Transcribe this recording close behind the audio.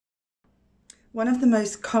One of the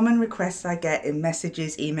most common requests I get in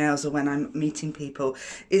messages, emails, or when I'm meeting people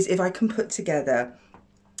is if I can put together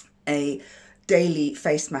a daily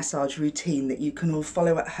face massage routine that you can all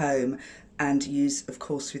follow at home and use, of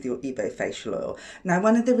course, with your Ebo facial oil. Now,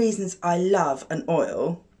 one of the reasons I love an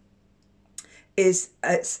oil is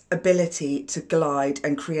its ability to glide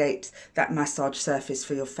and create that massage surface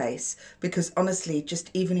for your face. Because honestly, just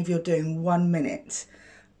even if you're doing 1 minute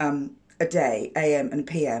a day, AM and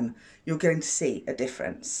PM, you're going to see a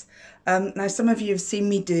difference. Now, some of you have seen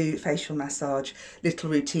me do facial massage little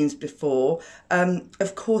routines before.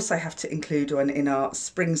 Of course, I have to include one in our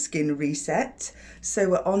spring skin reset. So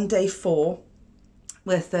we're on day 4,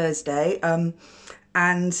 we're Thursday,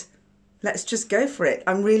 and let's just go for it.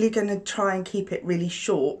 I'm really going to try and keep it really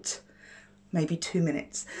short, maybe 2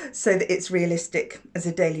 minutes, so that it's realistic as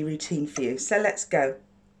a daily routine for you. So let's go.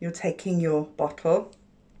 You're taking your bottle.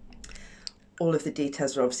 All of the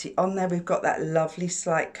details are obviously on there. We've got that lovely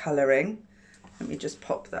slight colouring. Let me just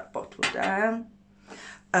pop that bottle down.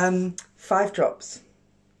 5 drops.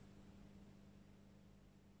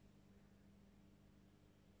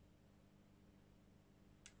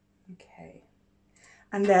 Okay.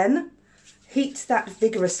 And then heat that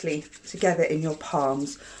vigorously together in your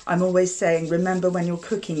palms. I'm always saying, remember when you're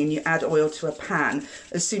cooking and you add oil to a pan,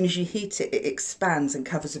 as soon as you heat it, it expands and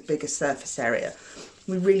covers a bigger surface area.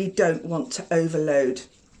 We really don't want to overload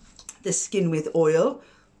the skin with oil.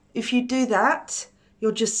 If you do that,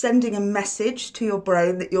 you're just sending a message to your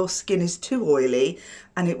brain that your skin is too oily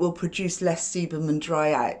and it will produce less sebum and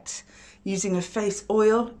dry out. Using a face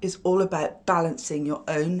oil is all about balancing your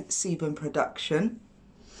own sebum production.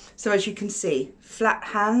 So as you can see, flat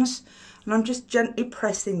hands, and I'm just gently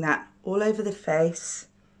pressing that all over the face,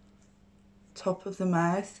 top of the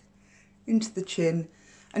mouth, into the chin.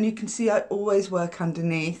 And you can see I always work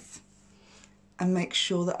underneath and make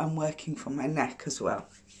sure that I'm working from my neck as well.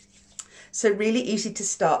 So really easy to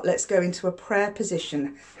start. Let's go into a prayer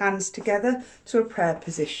position, hands together to a prayer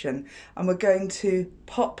position. And we're going to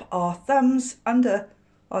pop our thumbs under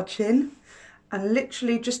our chin and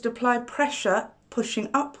literally just apply pressure, pushing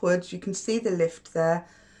upwards. You can see the lift there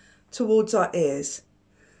towards our ears.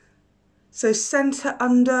 So center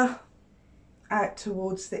under, out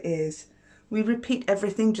towards the ears. We repeat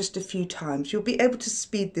everything just a few times. You'll be able to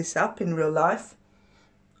speed this up in real life.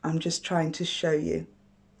 I'm just trying to show you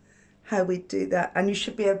how we do that. And you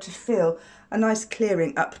should be able to feel a nice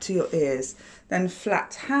clearing up to your ears. Then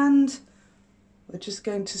flat hand. We're just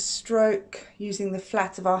going to stroke using the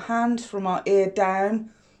flat of our hand from our ear down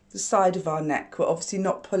the side of our neck. We're obviously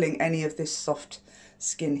not pulling any of this soft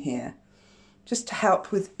skin here. Just to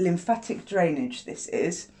help with lymphatic drainage, this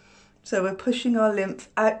is. So we're pushing our lymph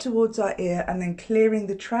out towards our ear and then clearing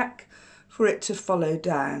the track for it to follow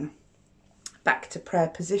down. Back to prayer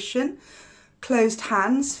position. Closed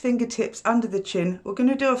hands, fingertips under the chin. We're going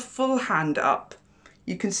to do a full hand up.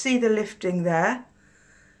 You can see the lifting there.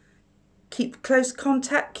 Keep close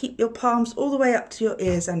contact, keep your palms all the way up to your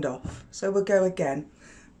ears and off. So we'll go again.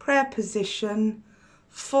 Prayer position,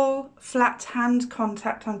 full flat hand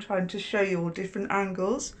contact. I'm trying to show you all different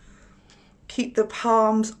angles. Keep the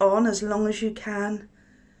palms on as long as you can,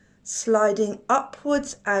 sliding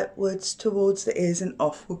upwards, outwards, towards the ears and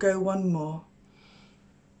off. We'll go one more.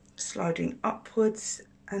 Sliding upwards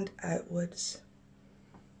and outwards.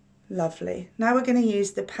 Lovely. Now we're going to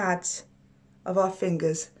use the pads of our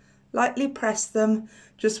fingers. Lightly press them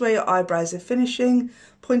just where your eyebrows are finishing,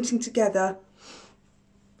 pointing together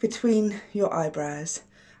between your eyebrows.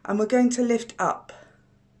 And we're going to lift up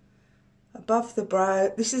above the brow.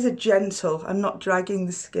 This is a gentle, I'm not dragging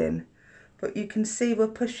the skin, but you can see we're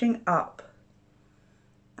pushing up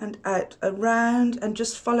and out, around, and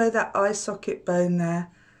just follow that eye socket bone there.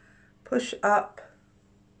 Push up,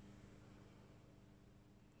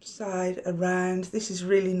 side, around. This is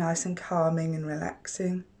really nice and calming and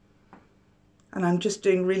relaxing. And I'm just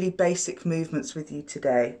doing really basic movements with you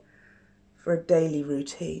today for a daily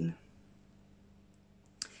routine.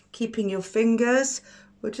 Keeping your fingers,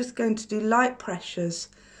 we're just going to do light pressures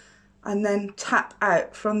and then tap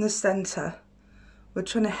out from the centre. We're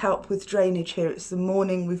trying to help with drainage here. It's the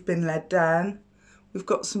morning, we've been led down. We've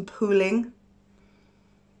got some pooling.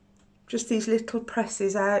 Just these little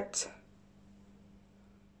presses out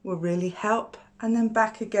will really help. And then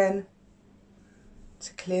back again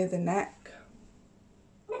to clear the neck.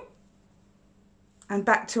 And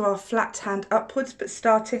back to our flat hand upwards, but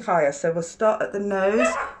starting higher. So we'll start at the nose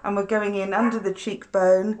and we're going in under the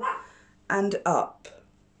cheekbone and up.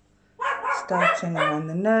 Starting around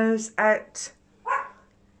the nose, out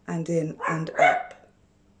and in and up.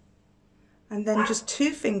 And then just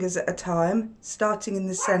 2 fingers at a time, starting in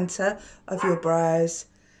the centre of your brows.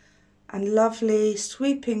 And lovely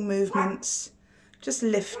sweeping movements, just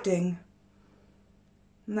lifting.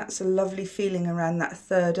 And that's a lovely feeling around that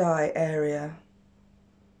third eye area.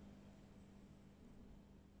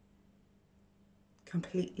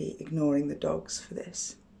 Completely ignoring the dogs for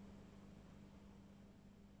this.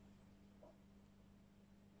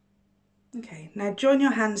 Okay, now join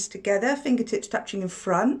your hands together, fingertips touching in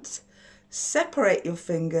front. Separate your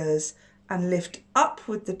fingers and lift up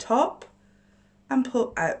with the top and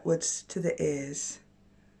pull outwards to the ears.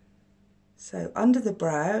 So under the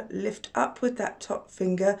brow, lift up with that top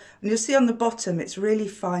finger, and you'll see on the bottom it's really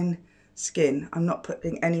fine skin. I'm not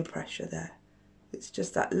putting any pressure there. It's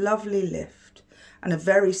just that lovely lift and a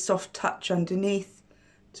very soft touch underneath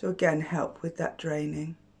to again help with that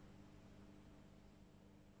draining.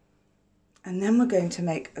 And then we're going to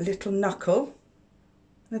make a little knuckle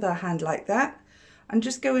with our hand like that, and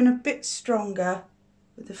just go in a bit stronger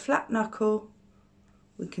with the flat knuckle.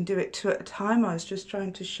 We can do it 2 at a time. I was just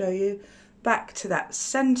trying to show you. Back to that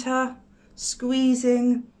centre,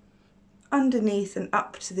 squeezing underneath and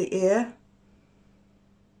up to the ear.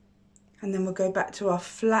 And then we'll go back to our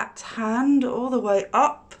flat hand all the way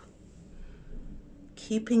up,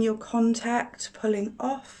 keeping your contact, pulling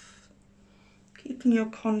off, keeping your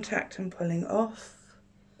contact and pulling off.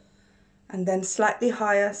 And then slightly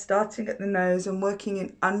higher, starting at the nose and working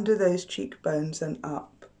in under those cheekbones and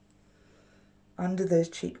up. Under those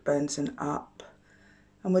cheekbones and up.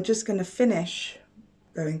 And we're just going to finish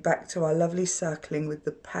going back to our lovely circling with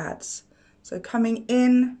the pads. So coming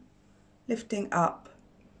in, lifting up,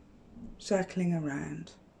 circling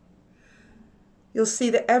around. You'll see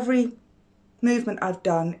that every movement I've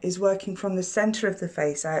done is working from the centre of the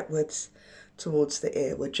face outwards towards the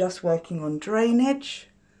ear. We're just working on drainage.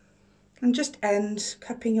 And just end,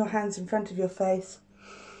 cupping your hands in front of your face.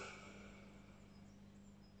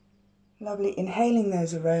 Lovely, inhaling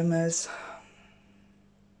those aromas.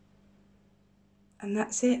 And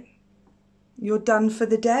that's it. You're done for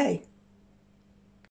the day.